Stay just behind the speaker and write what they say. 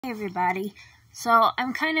Hey everybody. So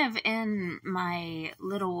I'm kind of in my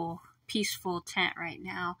little peaceful tent right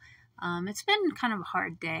now. It's been kind of a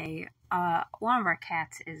hard day. One of our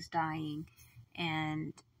cats is dying,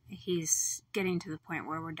 and he's getting to the point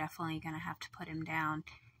where we're definitely going to have to put him down.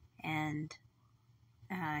 And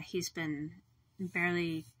he's been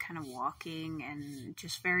barely kind of walking and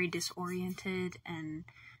just very disoriented and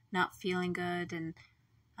not feeling good. And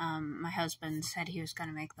my husband said he was going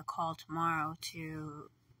to make the call tomorrow to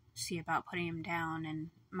see about putting him down, and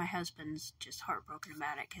my husband's just heartbroken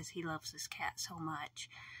about it because he loves this cat so much,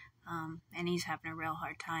 and he's having a real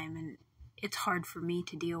hard time, and it's hard for me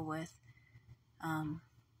to deal with. I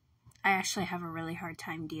actually have a really hard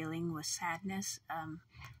time dealing with sadness. I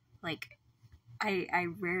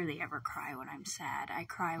rarely ever cry when I'm sad. I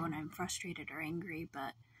cry when I'm frustrated or angry,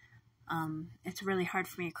 but it's really hard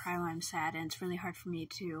for me to cry when I'm sad, and it's really hard for me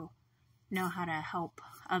to know how to help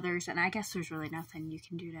others. And I guess there's really nothing you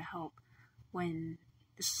can do to help when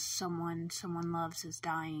someone loves is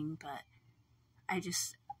dying. But I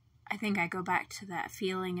think I go back to that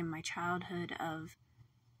feeling in my childhood of,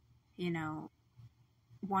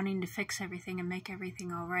 wanting to fix everything and make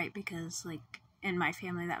everything all right, because in my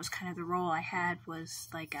family that was kind of the role I had, was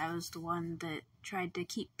I was the one that tried to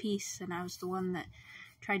keep peace, and I was the one that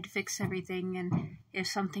tried to fix everything. And if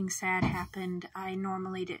something sad happened, I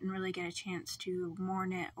normally didn't really get a chance to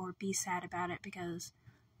mourn it or be sad about it, because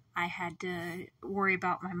I had to worry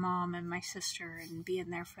about my mom and my sister and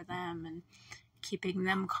being there for them and keeping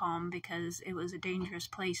them calm, because it was a dangerous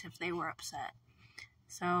place if they were upset.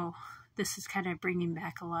 So this is kind of bringing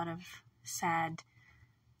back a lot of sad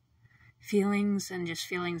feelings and just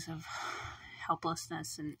feelings of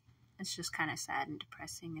helplessness, and it's just kind of sad and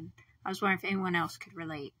depressing. And I was wondering if anyone else could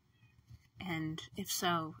relate, and if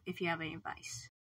so, if you have any advice.